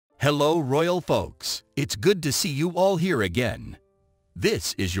Hello, royal folks. It's good to see you all here again.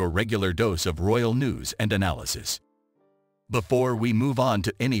 This is your regular dose of royal news and analysis. Before we move on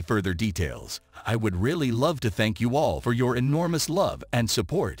to any further details, I would really love to thank you all for your enormous love and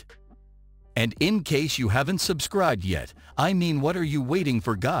support. And in case you haven't subscribed yet, I mean, what are you waiting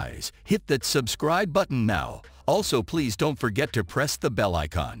for, guys? Hit that subscribe button now. Also, please don't forget to press the bell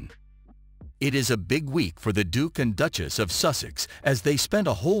icon. It is a big week for the Duke and Duchess of Sussex as they spent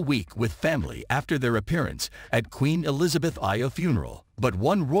a whole week with family after their appearance at Queen Elizabeth II's funeral. But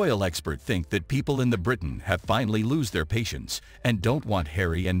one royal expert thinks that people in the Britain have finally lost their patience and don't want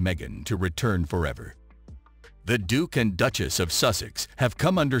Harry and Meghan to return forever. The Duke and Duchess of Sussex have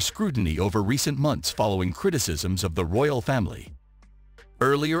come under scrutiny over recent months following criticisms of the royal family.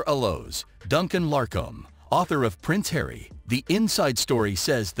 Earlier allows Duncan Larcombe, author of Prince Harry, the inside story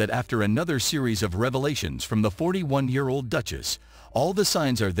says that after another series of revelations from the 41-year-old Duchess, all the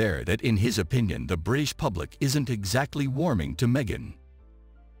signs are there that in his opinion the British public isn't exactly warming to Meghan.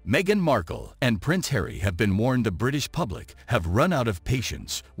 Meghan Markle and Prince Harry have been warned the British public have run out of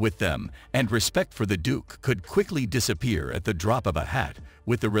patience with them and respect for the Duke could quickly disappear at the drop of a hat.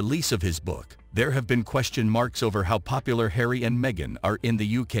 With the release of his book, there have been question marks over how popular Harry and Meghan are in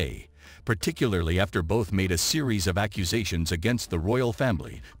the UK, particularly after both made a series of accusations against the royal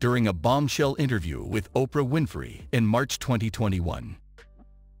family during a bombshell interview with Oprah Winfrey in March 2021.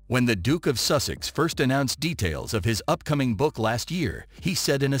 When the Duke of Sussex first announced details of his upcoming book last year, he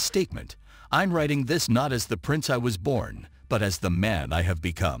said in a statement, "I'm writing this not as the prince I was born, but as the man I have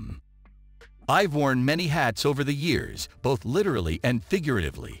become. I've worn many hats over the years, both literally and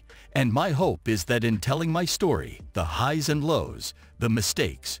figuratively, and my hope is that in telling my story, the highs and lows, the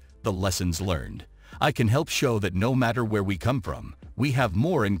mistakes, the lessons learned, I can help show that no matter where we come from, we have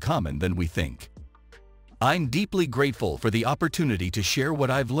more in common than we think. I'm deeply grateful for the opportunity to share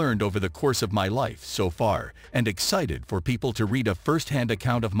what I've learned over the course of my life so far and excited for people to read a first-hand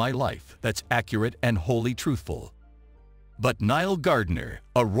account of my life that's accurate and wholly truthful." But Niall Gardiner,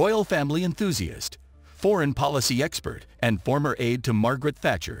 a royal family enthusiast, foreign policy expert, and former aide to Margaret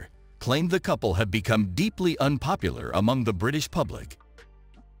Thatcher, claimed the couple have become deeply unpopular among the British public.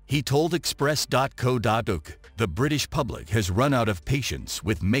 He told Express.co.uk, "The British public has run out of patience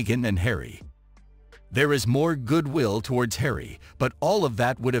with Meghan and Harry. There is more goodwill towards Harry, but all of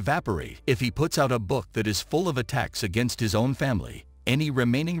that would evaporate if he puts out a book that is full of attacks against his own family. Any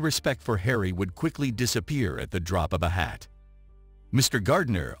remaining respect for Harry would quickly disappear at the drop of a hat." Mr.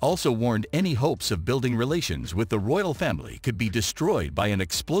 Gardiner also warned any hopes of building relations with the royal family could be destroyed by an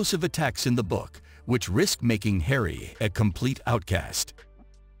explosive attacks in the book, which risk making Harry a complete outcast.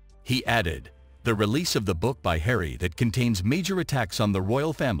 He added, "The release of the book by Harry that contains major attacks on the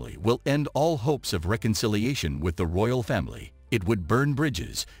royal family will end all hopes of reconciliation with the royal family. It would burn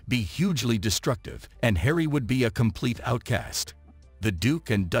bridges, be hugely destructive, and Harry would be a complete outcast." The Duke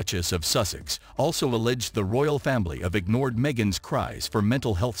and Duchess of Sussex also alleged the royal family have ignored Meghan's cries for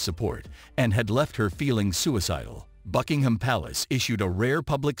mental health support and had left her feeling suicidal. Buckingham Palace issued a rare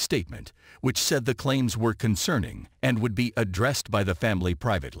public statement which said the claims were concerning and would be addressed by the family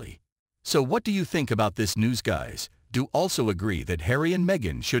privately. So what do you think about this news, guys? Do also agree that Harry and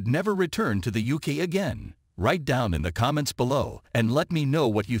Meghan should never return to the UK again? Write down in the comments below and let me know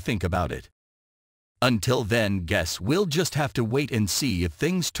what you think about it. Until then, guess we'll just have to wait and see if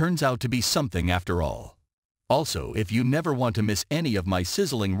things turns out to be something after all. Also, if you never want to miss any of my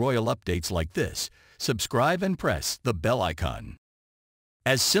sizzling royal updates like this, subscribe and press the bell icon.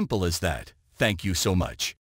 As simple as that. Thank you so much.